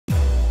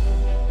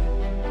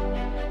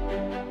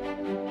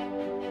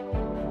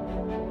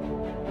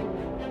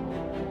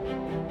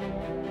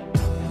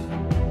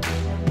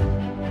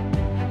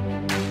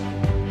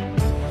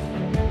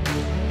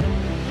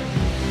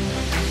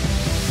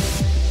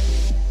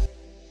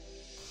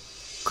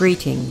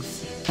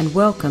Greetings and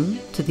welcome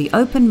to the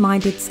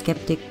Open-Minded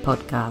Skeptic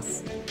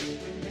podcast.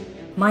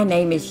 My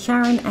name is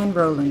Sharon Ann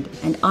Rowland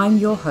and I'm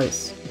your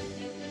host.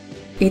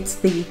 It's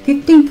the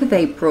 15th of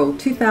April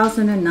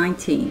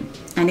 2019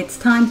 and it's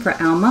time for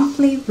our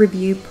monthly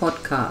review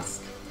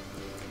podcast.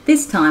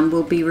 This time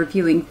we'll be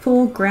reviewing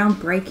 4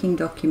 groundbreaking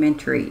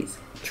documentaries: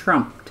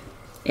 Trumped,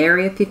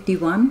 Area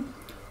 51,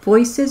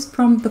 Voices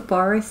from the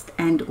Forest,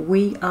 and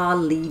We Are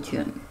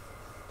Legion.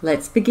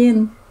 Let's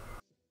begin.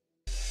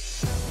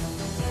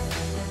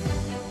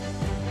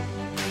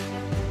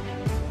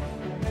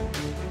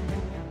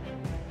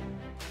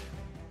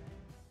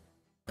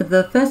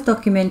 The first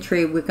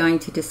documentary we're going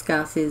to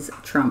discuss is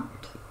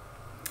Trumped.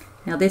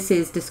 Now, this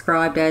is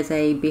described as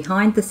a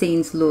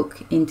behind-the-scenes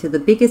look into the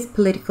biggest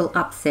political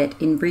upset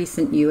in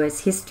recent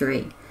US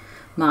history.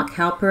 Mark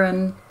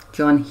Halperin,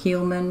 John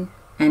Heilemann,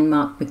 and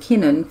Mark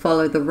McKinnon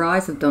follow the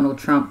rise of Donald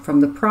Trump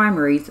from the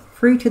primaries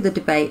through to the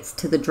debates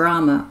to the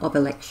drama of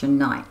election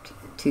night,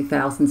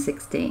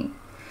 2016.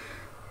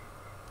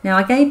 Now,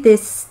 I gave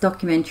this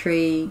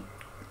documentary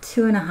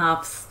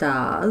 2.5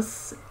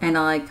 stars, and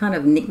I kind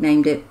of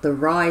nicknamed it The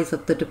Rise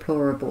of the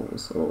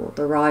Deplorables, or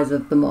The Rise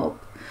of the Mob.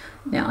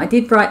 Now, I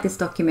did write this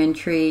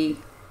documentary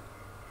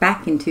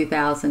back in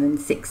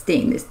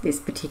 2016, this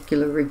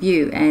particular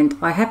review, and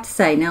I have to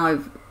say, now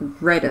I've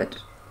read it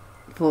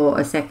for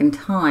a second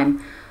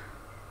time,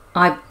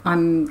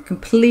 I'm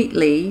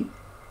completely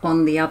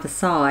on the other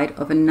side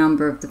of a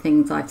number of the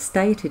things I've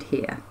stated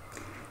here.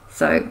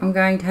 So I'm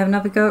going to have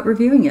another go at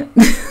reviewing it.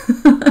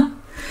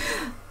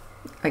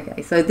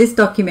 Okay, so this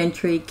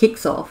documentary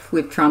kicks off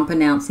with Trump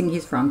announcing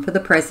his run for the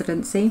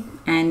presidency,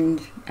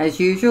 and as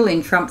usual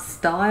in Trump's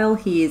style,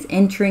 he is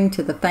entering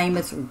to the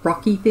famous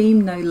Rocky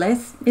theme, no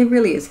less. It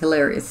really is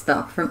hilarious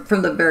stuff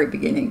from the very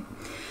beginning.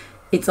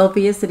 It's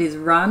obvious that his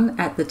run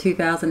at the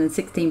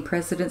 2016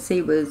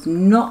 presidency was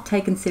not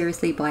taken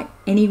seriously by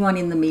anyone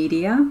in the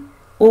media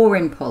or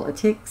in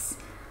politics,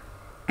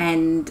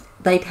 and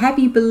they'd have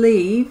you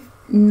believe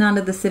none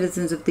of the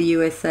citizens of the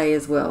USA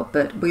as well,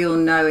 but we all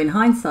know in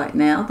hindsight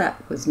now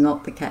that was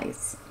not the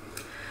case.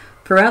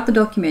 Throughout the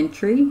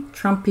documentary,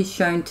 Trump is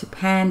shown to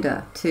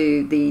pander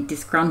to the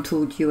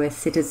disgruntled US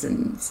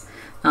citizens,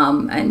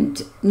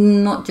 and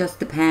not just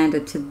to pander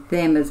to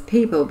them as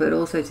people, but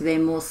also to their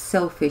more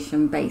selfish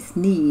and base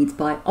needs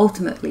by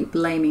ultimately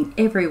blaming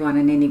everyone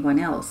and anyone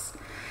else.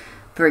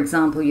 For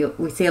example,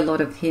 we see a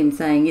lot of him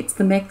saying it's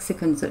the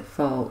Mexicans at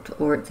fault,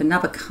 or it's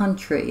another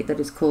country that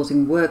is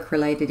causing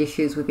work-related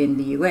issues within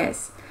the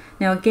US.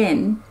 Now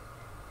again,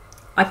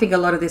 I think a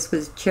lot of this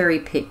was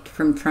cherry-picked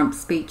from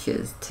Trump's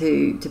speeches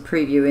to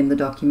preview in the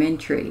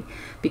documentary,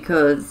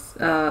 because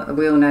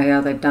we all know how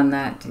they've done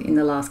that in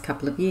the last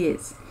couple of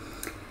years.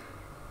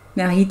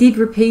 Now, he did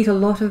repeat a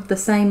lot of the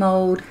same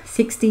old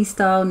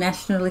 60s-style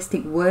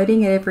nationalistic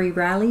wording at every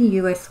rally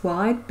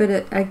US-wide,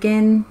 but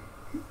again,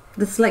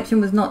 the selection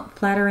was not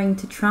flattering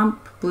to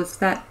Trump. Was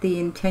that the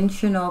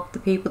intention of the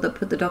people that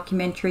put the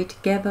documentary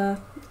together?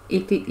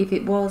 If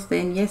it was,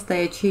 then yes,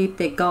 they achieved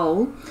their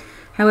goal.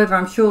 However,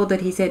 I'm sure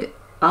that he said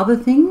other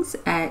things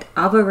at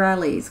other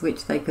rallies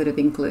which they could have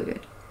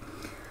included.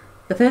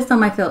 The first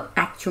time I felt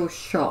actual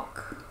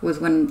shock was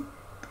when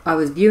I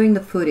was viewing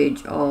the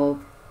footage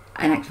of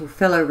an actual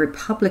fellow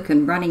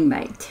Republican running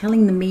mate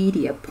telling the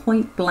media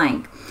point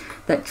blank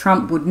that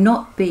Trump would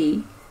not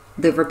be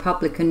the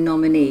Republican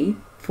nominee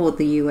for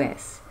the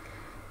US,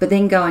 but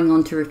then going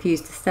on to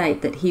refuse to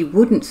state that he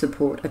wouldn't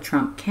support a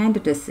Trump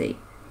candidacy.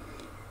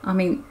 I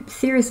mean,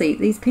 seriously,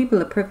 these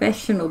people are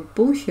professional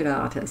bullshit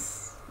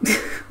artists.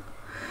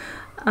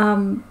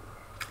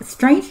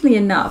 Strangely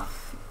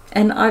enough,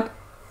 and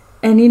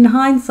in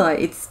hindsight,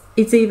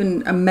 it's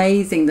even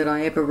amazing that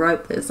I ever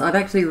wrote this. I've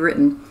actually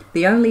written,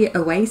 the only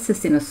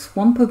oasis in a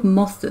swamp of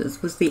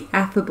monsters was the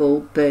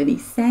affable Bernie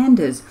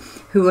Sanders,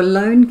 who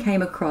alone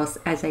came across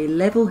as a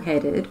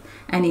level-headed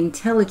and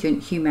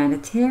intelligent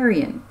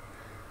humanitarian.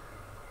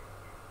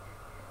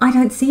 I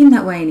don't see him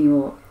that way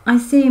anymore. I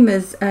see him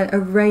as a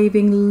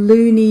raving,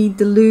 loony,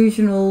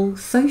 delusional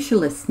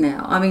socialist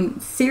now. I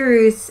mean,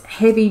 serious,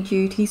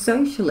 heavy-duty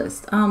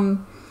socialist.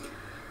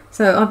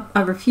 So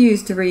I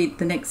refuse to read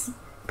the next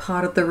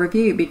part of the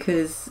review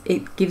because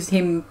it gives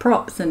him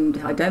props and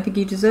I don't think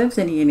he deserves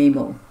any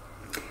anymore.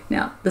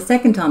 Now, the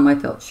second time I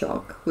felt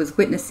shock was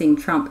witnessing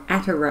Trump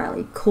at a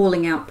rally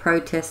calling out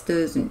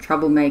protesters and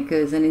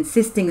troublemakers and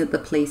insisting that the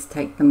police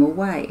take them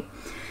away.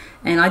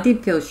 And I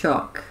did feel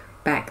shock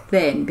back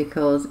then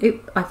because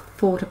I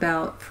thought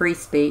about free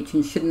speech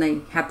and shouldn't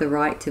they have the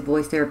right to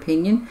voice their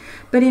opinion.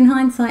 But in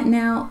hindsight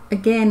now,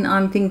 again,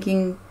 I'm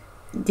thinking,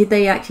 did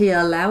they actually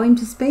allow him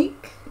to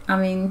speak? I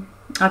mean,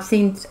 I've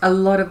seen a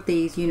lot of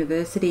these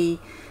university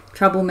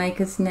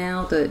troublemakers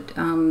now that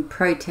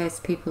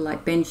protest people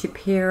like Ben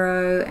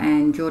Shapiro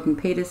and Jordan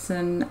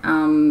Peterson,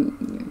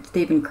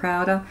 Steven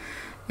Crowder,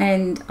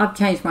 and I've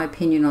changed my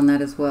opinion on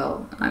that as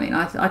well. I mean,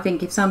 I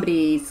think if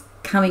somebody's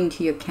coming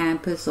to your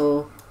campus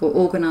or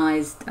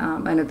organised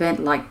an event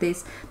like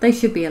this, they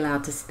should be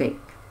allowed to speak.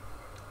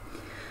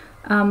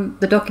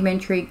 The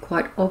documentary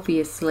quite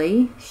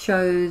obviously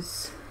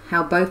shows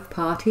how both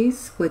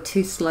parties were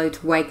too slow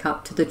to wake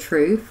up to the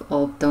truth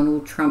of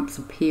Donald Trump's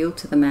appeal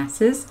to the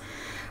masses.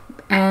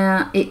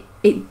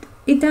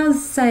 It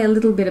does say a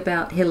little bit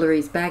about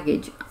Hillary's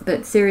baggage,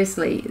 but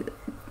seriously,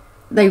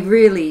 they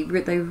really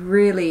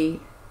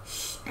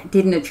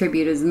didn't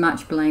attribute as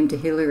much blame to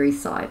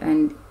Hillary's side.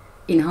 And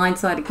in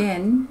hindsight,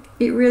 again,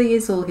 it really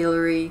is all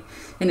Hillary,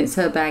 and it's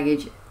her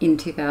baggage in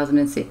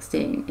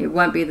 2016. It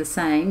won't be the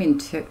same in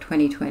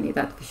 2020,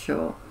 that's for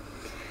sure.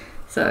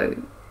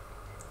 So,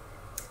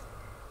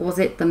 was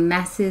it the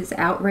masses'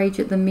 outrage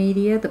at the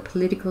media, the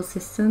political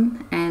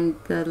system, and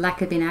the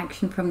lack of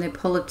inaction from their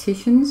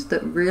politicians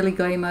that really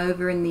got him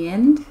over in the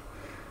end?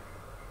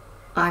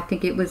 I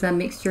think it was a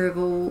mixture of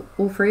all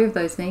three of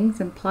those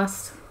things, and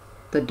plus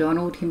the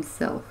Donald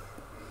himself.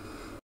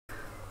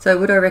 So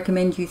would I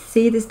recommend you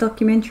see this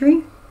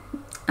documentary?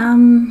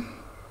 I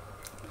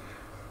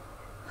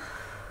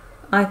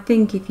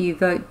think if you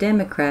vote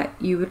Democrat,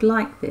 you would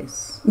like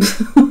this.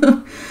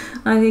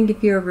 I think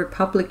if you're a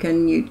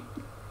Republican,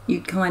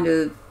 you'd kind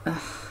of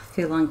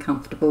feel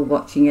uncomfortable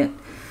watching it,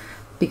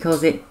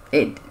 because it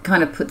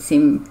kind of puts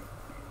him,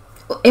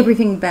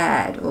 everything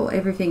bad or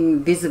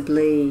everything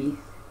visibly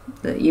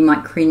that you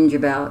might cringe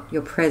about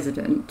your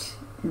president,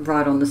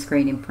 right on the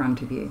screen in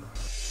front of you.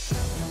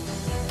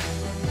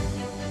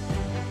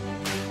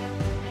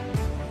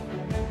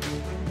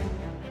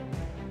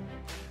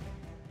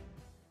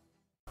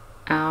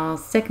 Our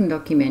second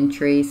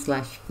documentary /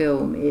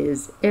 film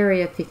is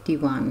Area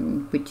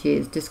 51, which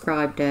is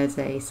described as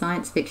a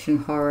science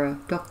fiction horror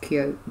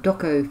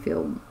doco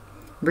film,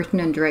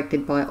 written and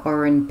directed by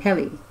Oren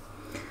Peli.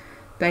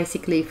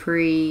 Basically,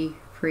 three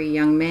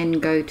young men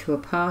go to a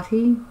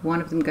party.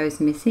 One of them goes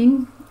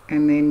missing,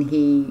 and then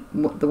the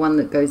one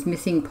that goes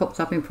missing pops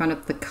up in front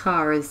of the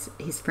car as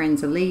his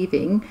friends are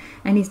leaving,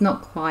 and he's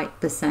not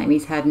quite the same.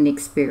 He's had an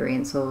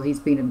experience, or he's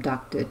been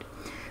abducted.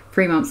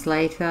 3 months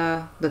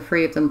later, the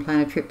three of them plan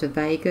a trip to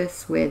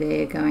Vegas, where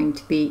they're going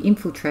to be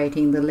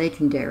infiltrating the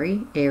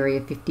legendary Area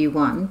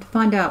 51 to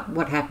find out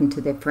what happened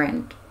to their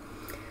friend.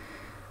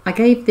 I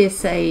gave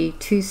this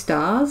 2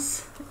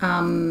 stars,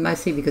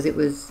 mostly because it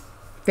was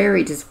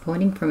very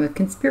disappointing from a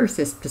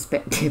conspiracist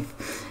perspective.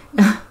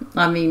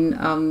 I mean,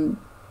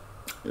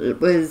 it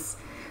was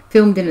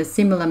filmed in a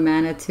similar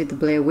manner to the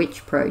Blair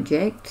Witch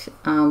Project,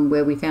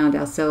 where we found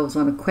ourselves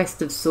on a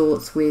quest of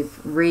sorts with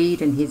Reed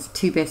and his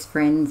 2 best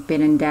friends,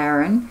 Ben and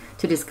Darren,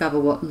 to discover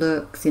what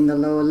lurks in the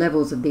lower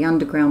levels of the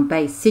underground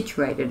base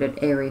situated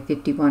at Area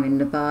 51 in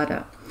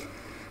Nevada.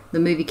 The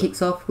movie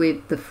kicks off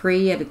with the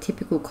 3 at a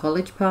typical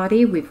college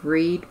party, with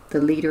Reed,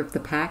 the leader of the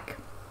pack,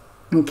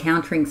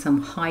 encountering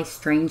some high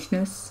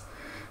strangeness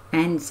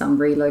and some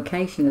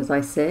relocation, as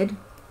I said.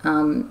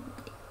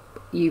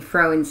 You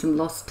throw in some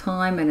lost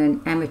time and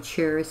an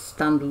amateurish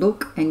stunned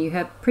look, and you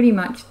have pretty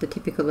much the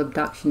typical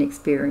abduction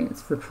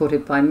experience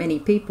reported by many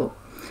people.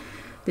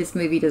 This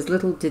movie does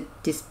little to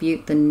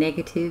dispute the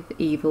negative,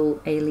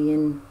 evil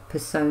alien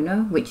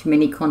persona, which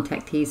many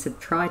contactees have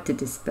tried to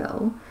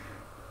dispel.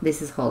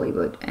 This is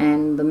Hollywood,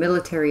 and the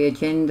military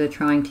agenda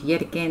trying to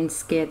yet again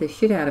scare the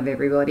shit out of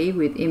everybody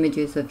with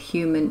images of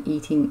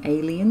human-eating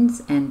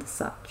aliens and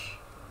such.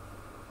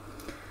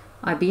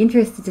 I'd be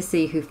interested to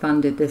see who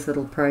funded this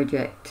little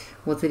project.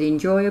 Was it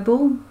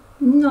enjoyable?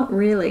 Not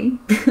really.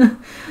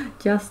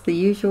 Just the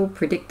usual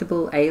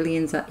predictable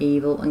aliens are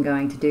evil and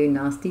going to do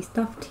nasty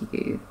stuff to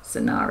you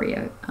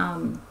scenario.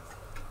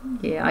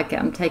 Yeah, okay,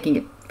 I'm taking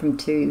it from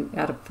 2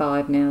 out of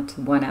 5 now to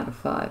 1 out of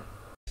 5.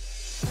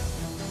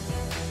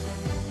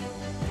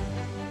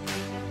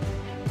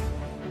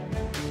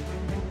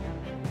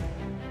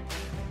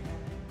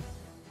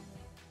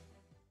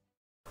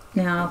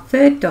 Now, our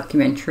third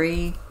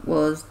documentary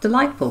was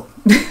delightful.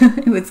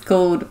 It was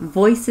called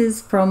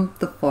Voices from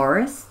the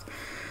Forest.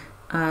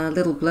 A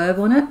little blurb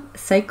on it.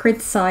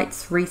 Sacred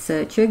Sites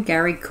researcher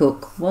Gary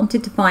Cook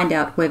wanted to find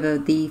out whether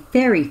the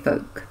fairy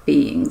folk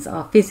beings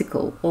are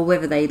physical or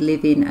whether they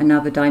live in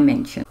another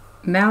dimension.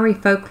 Maori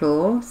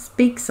folklore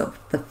speaks of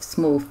the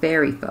small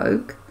fairy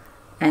folk,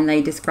 and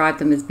they describe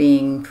them as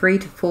being 3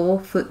 to 4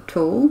 foot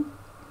tall,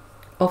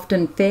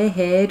 often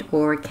fair-haired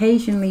or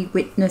occasionally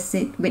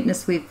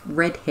witnessed with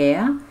red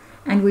hair,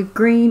 and with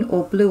green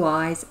or blue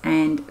eyes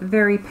and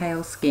very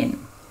pale skin.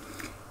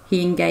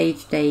 He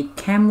engaged a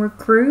camera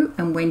crew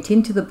and went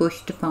into the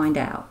bush to find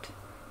out.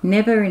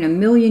 Never in a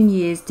million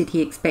years did he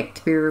expect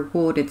to be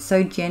rewarded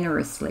so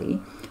generously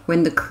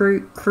when the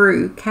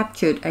crew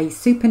captured a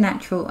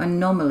supernatural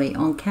anomaly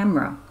on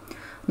camera.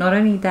 Not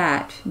only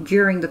that,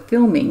 during the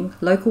filming,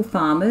 local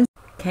farmers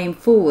came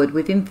forward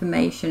with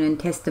information and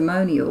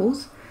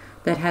testimonials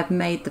that have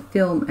made the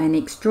film an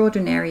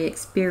extraordinary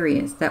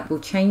experience that will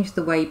change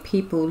the way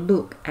people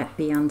look at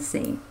the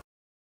unseen.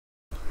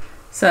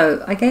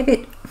 So I gave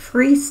it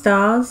 3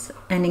 stars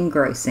and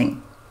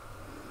engrossing.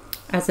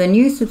 As a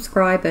new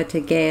subscriber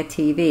to Gaia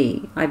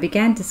TV, I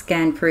began to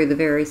scan through the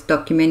various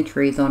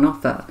documentaries on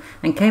offer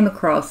and came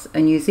across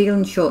a New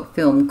Zealand short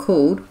film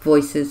called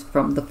Voices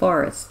from the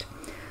Forest.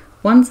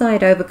 Once I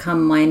had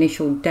overcome my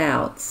initial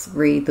doubts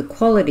re the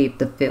quality of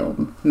the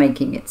film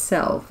making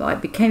itself, I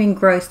became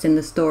engrossed in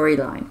the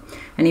storyline,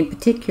 and in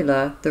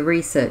particular the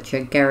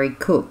researcher Gary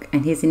Cook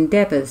and his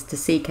endeavours to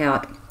seek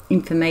out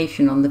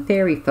information on the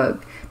fairy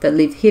folk that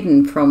live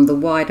hidden from the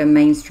wider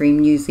mainstream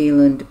New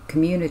Zealand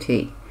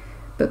community,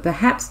 but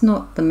perhaps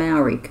not the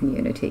Maori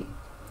community.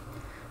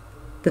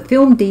 The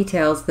film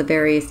details the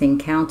various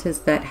encounters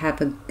that have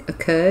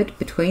occurred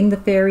between the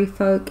fairy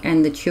folk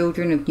and the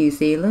children of New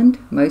Zealand,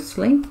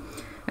 mostly,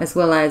 as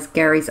well as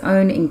Gary's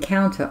own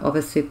encounter of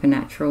a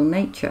supernatural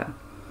nature.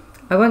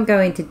 I won't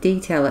go into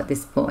detail at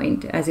this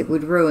point, as it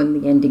would ruin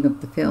the ending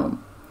of the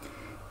film.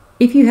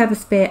 If you have a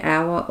spare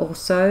hour or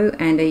so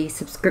and a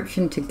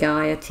subscription to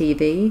Gaia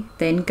TV,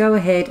 then go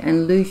ahead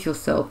and lose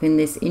yourself in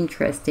this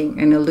interesting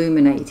and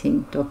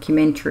illuminating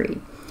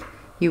documentary.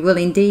 You will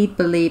indeed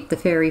believe the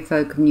fairy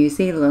folk of New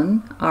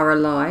Zealand are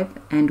alive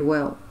and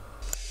well.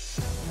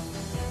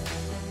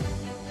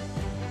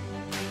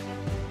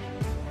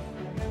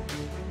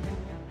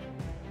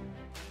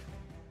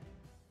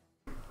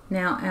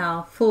 Now,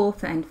 our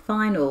fourth and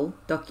final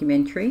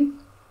documentary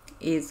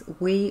is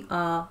We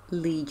Are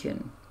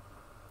Legion,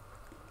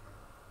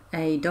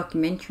 a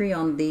documentary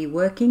on the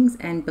workings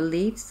and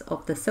beliefs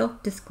of the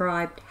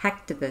self-described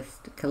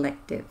hacktivist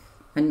collective,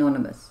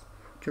 Anonymous,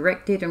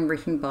 directed and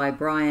written by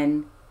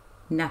Brian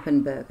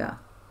Knappenberger.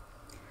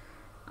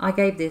 I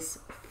gave this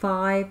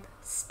 5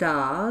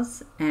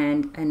 stars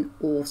and an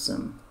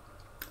awesome.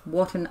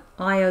 What an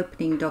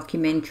eye-opening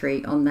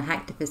documentary on the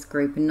hacktivist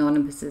group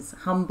Anonymous's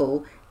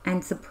humble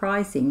and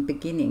surprising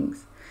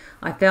beginnings.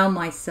 I found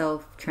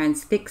myself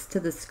transfixed to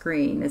the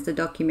screen as the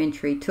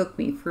documentary took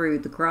me through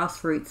the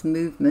grassroots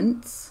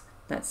movements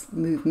that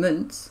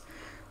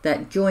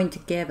joined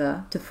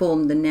together to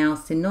form the now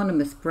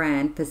synonymous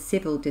brand for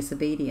civil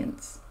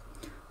disobedience.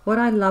 What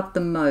I loved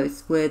the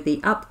most were the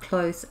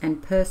up-close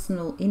and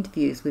personal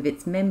interviews with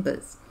its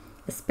members,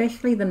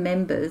 especially the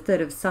members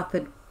that have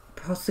suffered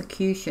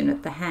prosecution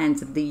at the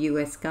hands of the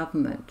US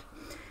government.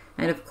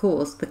 And of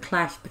course, the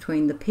clash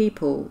between the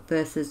people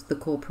versus the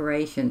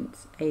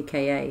corporations,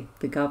 aka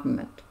the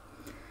government.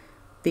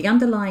 The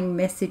underlying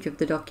message of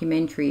the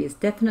documentary is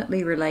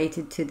definitely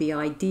related to the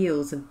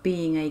ideals of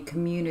being a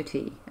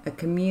community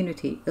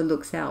that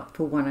looks out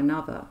for one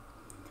another.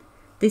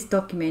 This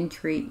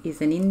documentary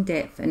is an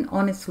in-depth and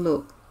honest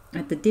look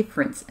at the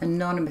difference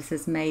Anonymous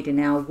has made in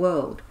our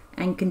world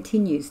and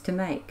continues to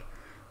make,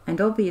 and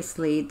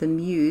obviously the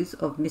muse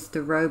of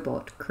Mr.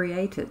 Robot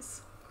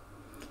creators.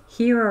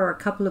 Here are a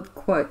couple of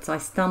quotes I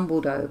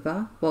stumbled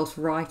over whilst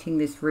writing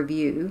this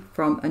review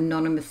from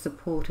Anonymous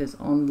supporters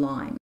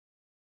online.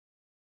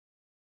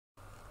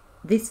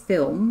 This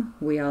film,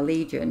 We Are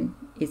Legion,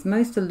 is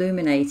most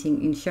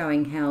illuminating in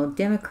showing how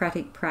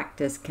democratic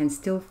practice can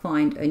still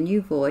find a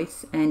new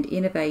voice and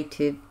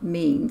innovative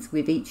means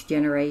with each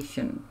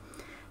generation.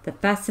 The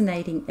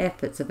fascinating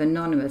efforts of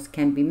Anonymous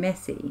can be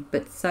messy,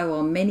 but so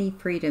are many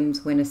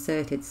freedoms when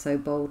asserted so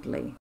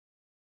boldly.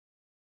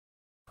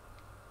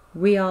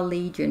 We Are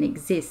Legion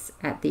exists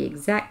at the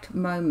exact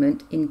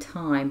moment in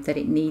time that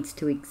it needs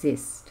to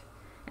exist.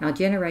 Our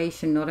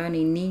generation not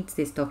only needs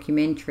this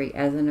documentary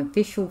as an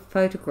official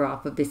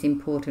photograph of this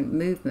important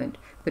movement,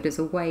 but as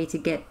a way to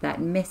get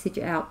that message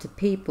out to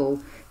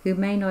people who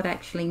may not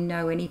actually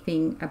know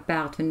anything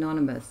about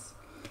Anonymous.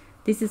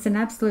 This is an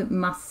absolute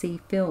must-see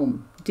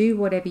film. Do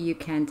whatever you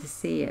can to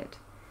see it.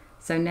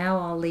 So now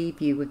I'll leave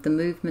you with the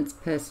movement's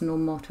personal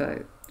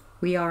motto.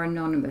 We are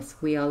Anonymous,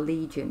 we are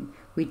Legion.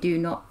 We do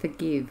not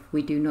forgive,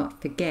 we do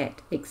not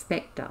forget.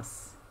 Expect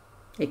us.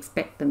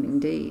 Expect them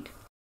indeed.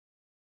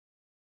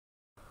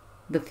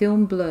 The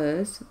film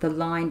blurs the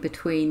line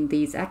between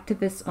these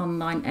activists'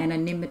 online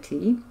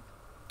anonymity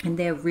and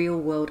their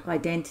real-world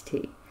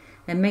identity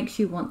and makes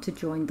you want to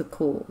join the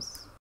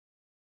cause.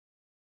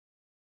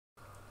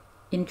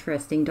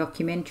 Interesting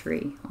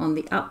documentary on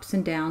the ups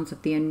and downs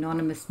of the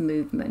Anonymous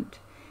movement.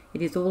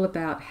 It is all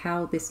about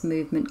how this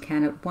movement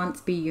can at once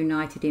be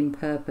united in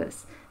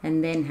purpose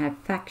and then have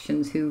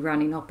factions who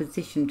run in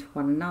opposition to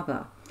one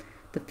another.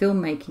 The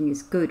filmmaking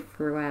is good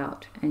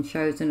throughout and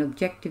shows an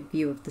objective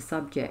view of the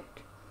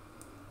subject.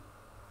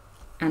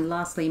 And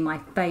lastly, my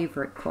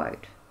favourite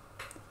quote.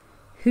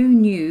 Who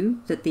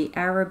knew that the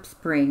Arab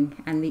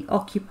Spring and the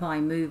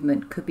Occupy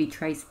movement could be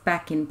traced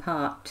back in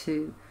part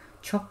to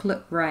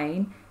chocolate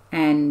rain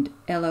and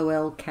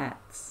LOL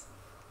cats?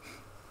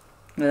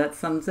 Well, that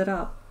sums it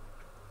up.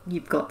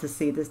 You've got to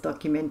see this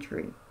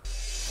documentary.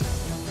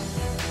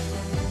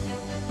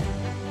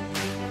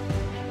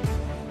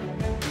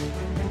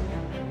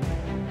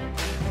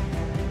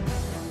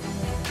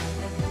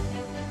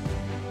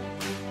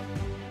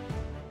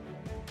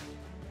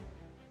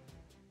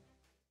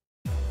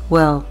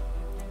 Well,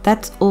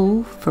 that's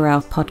all for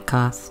our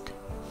podcast.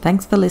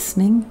 Thanks for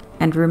listening,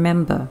 and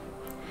remember,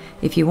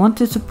 if you want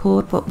to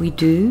support what we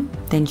do,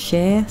 then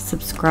share,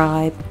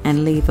 subscribe,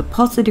 and leave a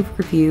positive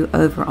review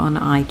over on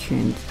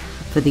iTunes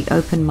for the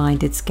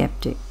open-minded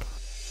skeptic.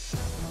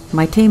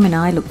 My team and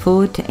I look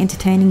forward to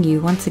entertaining you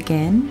once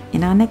again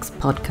in our next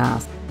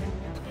podcast.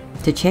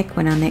 To check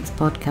when our next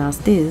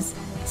podcast is,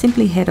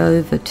 simply head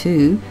over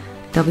to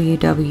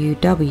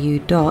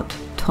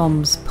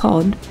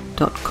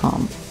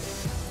www.tomspod.com.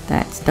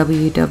 That's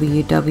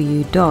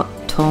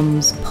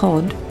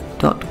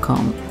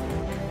www.tomspod.com.